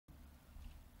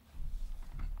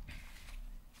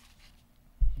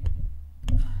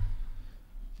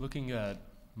Looking at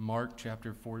Mark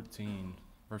chapter 14,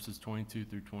 verses 22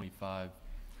 through 25,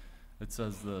 it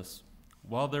says this: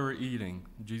 While they were eating,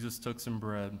 Jesus took some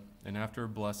bread, and after a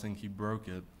blessing, he broke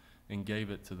it and gave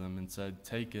it to them and said,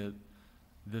 "Take it,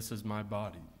 this is my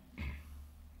body."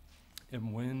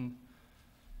 And when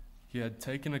he had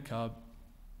taken a cup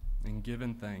and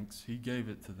given thanks, he gave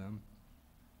it to them,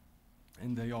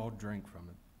 and they all drank from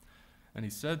it. And he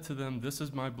said to them, "This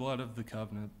is my blood of the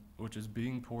covenant, which is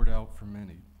being poured out for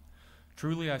many.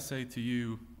 Truly I say to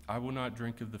you, I will not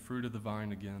drink of the fruit of the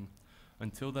vine again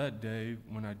until that day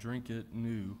when I drink it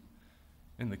new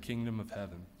in the kingdom of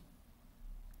heaven."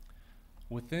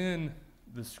 Within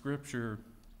the scripture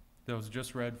that was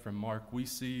just read from Mark, we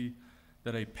see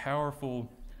that a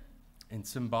powerful and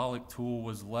symbolic tool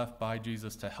was left by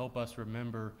Jesus to help us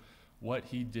remember what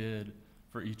he did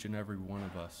for each and every one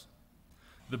of us.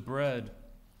 The bread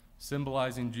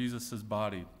symbolizing Jesus'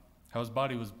 body, how his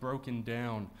body was broken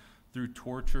down through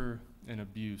torture and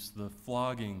abuse, the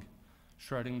flogging,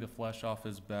 shredding the flesh off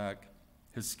his back,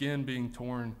 his skin being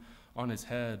torn on his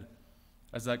head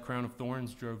as that crown of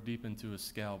thorns drove deep into his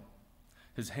scalp,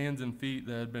 his hands and feet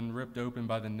that had been ripped open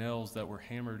by the nails that were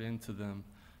hammered into them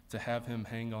to have him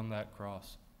hang on that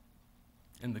cross,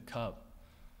 and the cup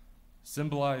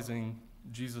symbolizing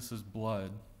Jesus'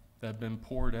 blood that had been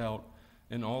poured out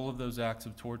in all of those acts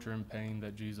of torture and pain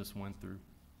that Jesus went through.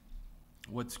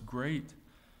 What's great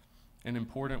and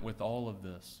important with all of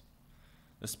this,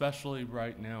 especially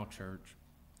right now, church,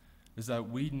 is that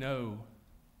we know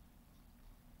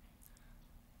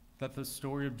that the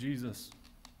story of Jesus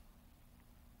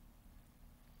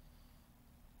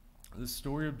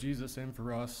and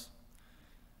for us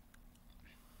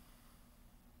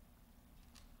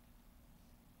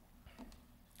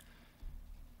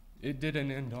it didn't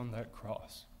end on that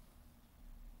cross.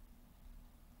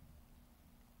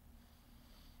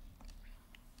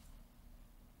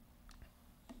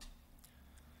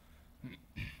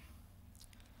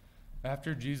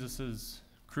 After Jesus'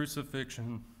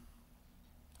 crucifixion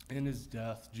and his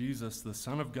death, Jesus, the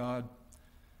Son of God,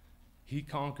 he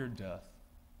conquered death,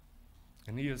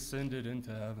 and he ascended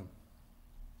into heaven.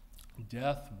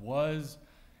 Death was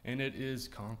and it is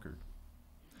conquered.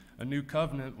 A new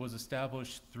covenant was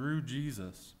established through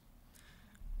Jesus,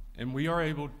 and we are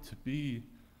able to be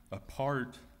a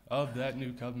part of that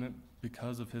new covenant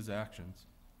because of his actions.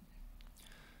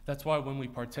 That's why when we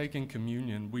partake in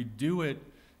communion, we do it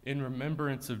in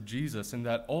remembrance of Jesus and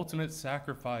that ultimate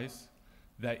sacrifice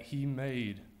that he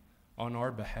made on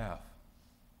our behalf.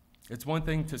 It's one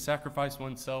thing to sacrifice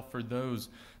oneself for those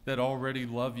that already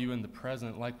love you in the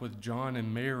present, like with John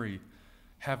and Mary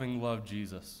having loved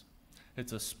Jesus.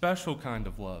 It's a special kind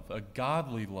of love, a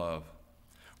godly love,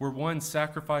 where one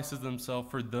sacrifices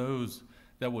themselves for those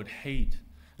that would hate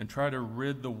and try to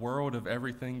rid the world of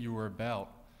everything you were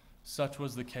about. Such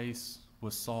was the case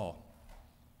with Saul.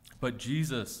 But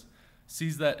Jesus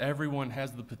sees that everyone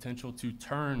has the potential to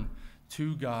turn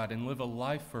to God and live a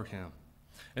life for him.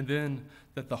 And then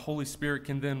that the Holy Spirit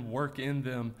can then work in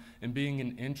them in being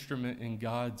an instrument in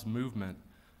God's movement.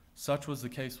 Such was the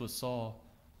case with Saul,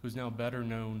 who's now better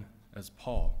known as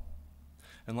Paul.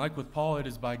 And like with Paul, it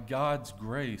is by God's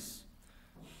grace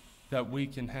that we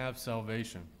can have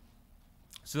salvation,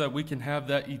 so that we can have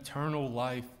that eternal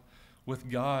life with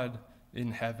God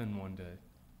in heaven one day.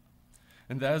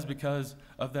 And that is because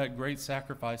of that great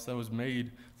sacrifice that was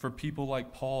made for people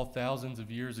like Paul thousands of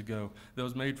years ago, that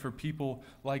was made for people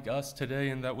like us today,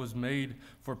 and that was made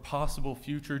for possible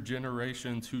future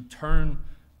generations who turn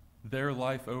their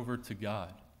life over to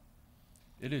God.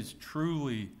 It is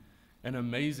truly an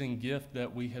amazing gift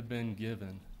that we have been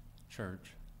given,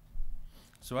 church.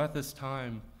 So at this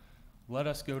time, let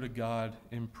us go to God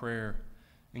in prayer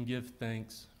and give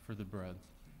thanks for the bread.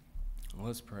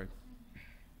 Let's pray.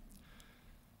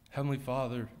 Heavenly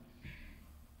Father,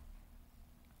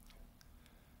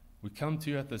 we come to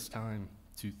you at this time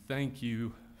to thank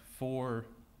you for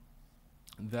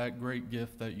that great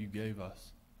gift that you gave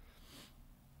us,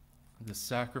 the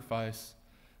sacrifice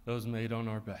that was made on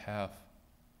our behalf.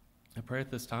 I pray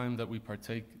at this time that we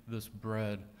partake this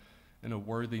bread in a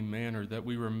worthy manner, that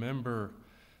we remember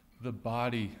the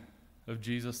body of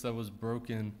Jesus that was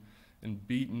broken and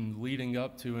beaten leading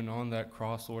up to and on that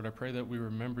cross, Lord. I pray that we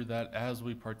remember that as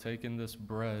we partake in this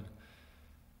bread,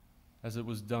 as it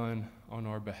was done on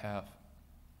our behalf.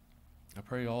 I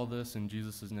pray all this in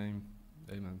Jesus' name.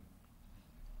 Amen.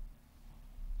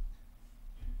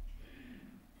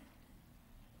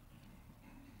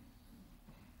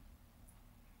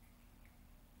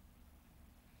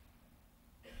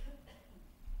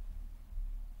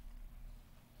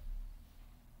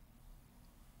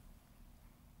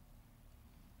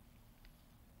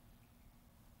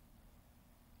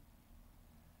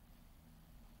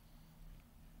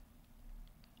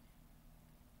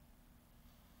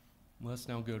 Let's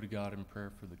now go to God in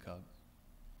prayer for the cup.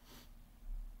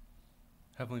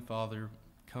 Heavenly Father,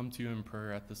 come to you in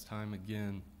prayer at this time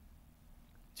again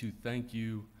to thank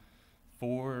you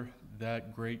for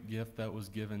that great gift that was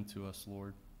given to us,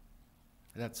 Lord.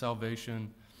 That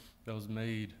salvation that was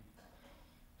made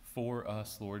for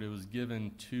us, Lord. It was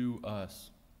given to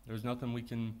us. There's nothing we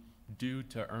can do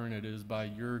to earn it. It is by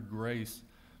your grace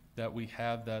that we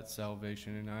have that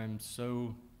salvation, and I'm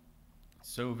so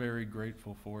very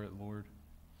grateful for it, Lord.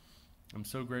 I'm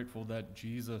so grateful that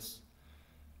Jesus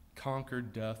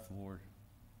conquered death, Lord.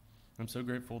 I'm so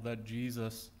grateful that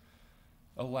Jesus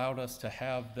allowed us to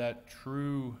have that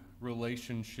true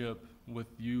relationship with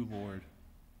you, Lord,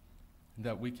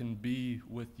 that we can be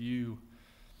with you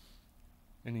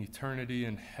in eternity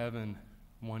in heaven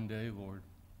one day, Lord.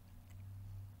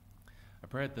 I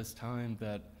pray at this time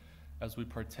that as we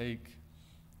partake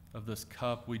of this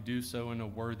cup, we do so in a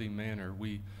worthy manner.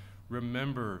 We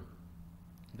remember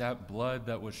that blood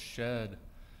that was shed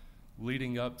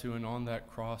leading up to and on that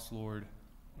cross, Lord,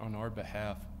 on our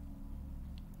behalf.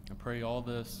 I pray all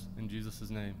this in Jesus'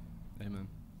 name. Amen.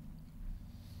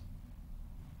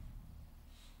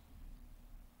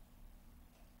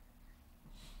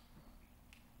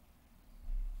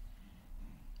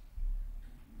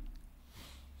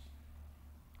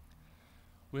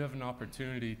 We have an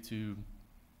opportunity to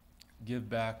give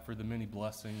back for the many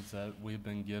blessings that we've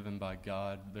been given by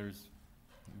God. There's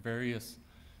various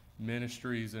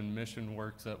ministries and mission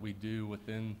works that we do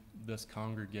within this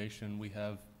congregation. We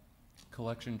have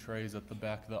collection trays at the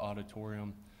back of the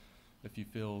auditorium if you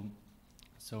feel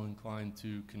so inclined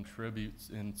to contribute.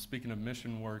 And speaking of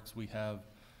mission works, we have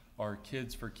our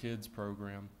Kids for Kids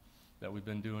program that we've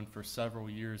been doing for several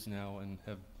years now and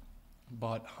have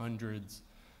bought hundreds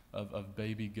of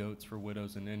baby goats for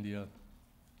widows in India.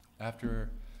 After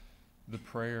the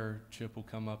prayer, Chip will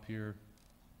come up here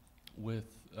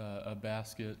with a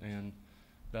basket and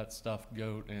that stuffed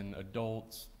goat, and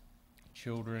adults,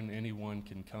 children, anyone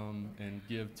can come and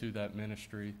give to that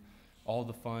ministry. All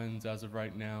the funds as of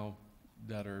right now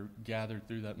that are gathered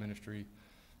through that ministry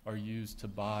are used to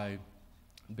buy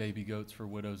baby goats for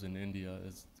widows in India.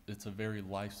 It's a very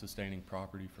life-sustaining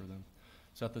property for them.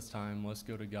 So at this time, let's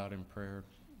go to God in prayer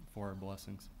for our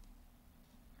blessings.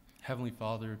 Heavenly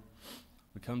Father,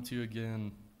 we come to you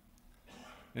again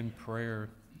in prayer,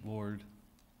 Lord,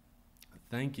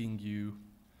 thanking you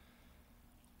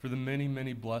for the many,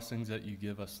 many blessings that you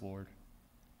give us, Lord.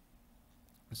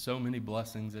 So many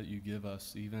blessings that you give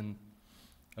us, even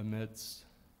amidst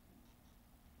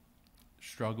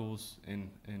struggles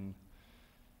and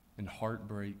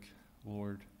heartbreak,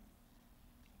 Lord.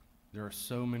 There are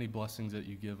so many blessings that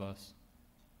you give us,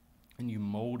 and you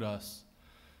mold us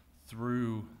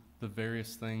through the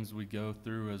various things we go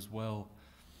through, as well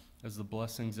as the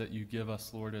blessings that you give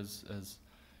us, Lord, as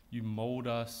you mold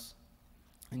us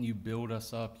and you build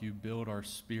us up, you build our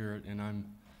spirit, and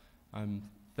I'm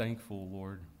thankful,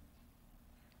 Lord.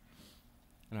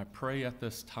 And I pray at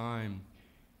this time,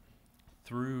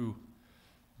 through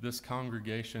this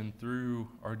congregation, through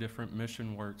our different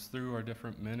mission works, through our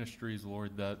different ministries,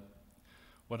 Lord, that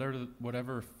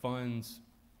whatever funds,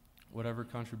 whatever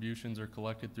contributions are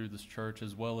collected through this church,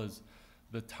 as well as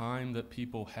the time that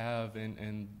people have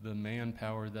and the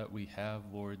manpower that we have,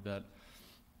 Lord, that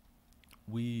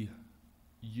we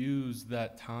use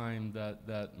that time,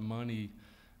 that money,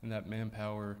 and that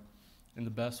manpower in the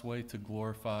best way to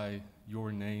glorify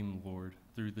your name, Lord,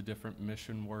 through the different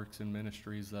mission works and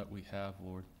ministries that we have,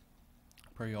 Lord. I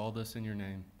pray all this in your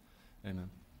name. Amen.